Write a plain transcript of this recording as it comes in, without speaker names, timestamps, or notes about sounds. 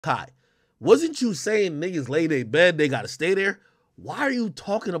Kai, wasn't you saying niggas lay their bed, they gotta stay there? Why are you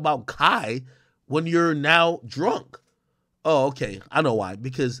talking about Kai when you're now drunk? Oh, okay. I know why.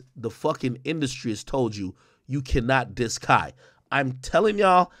 Because the fucking industry has told you you cannot diss Kai. I'm telling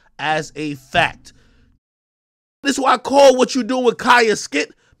y'all as a fact. This is why I call what you doing with Kai a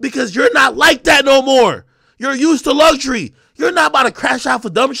skit, because you're not like that no more. You're used to luxury. You're not about to crash out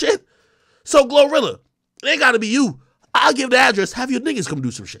for dumb shit. So Glorilla, it ain't gotta be you. I'll give the address, have your niggas come do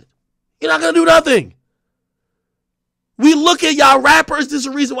some shit. You're not gonna do nothing. We look at y'all rappers. This is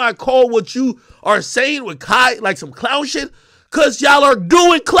the reason why I call what you are saying with Kai like some clown shit. Cause y'all are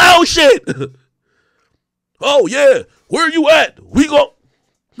doing clown shit. Oh yeah, where you at? We go.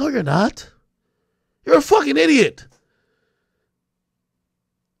 No, you're not. You're a fucking idiot.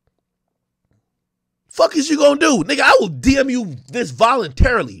 Fuck is you gonna do? Nigga, I will DM you this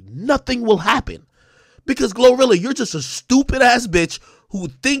voluntarily. Nothing will happen. Because Glorilla, you're just a stupid ass bitch who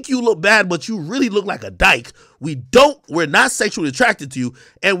think you look bad, but you really look like a dyke. We're not sexually attracted to you,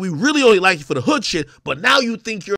 and we really only like you for the hood shit, but now you think you're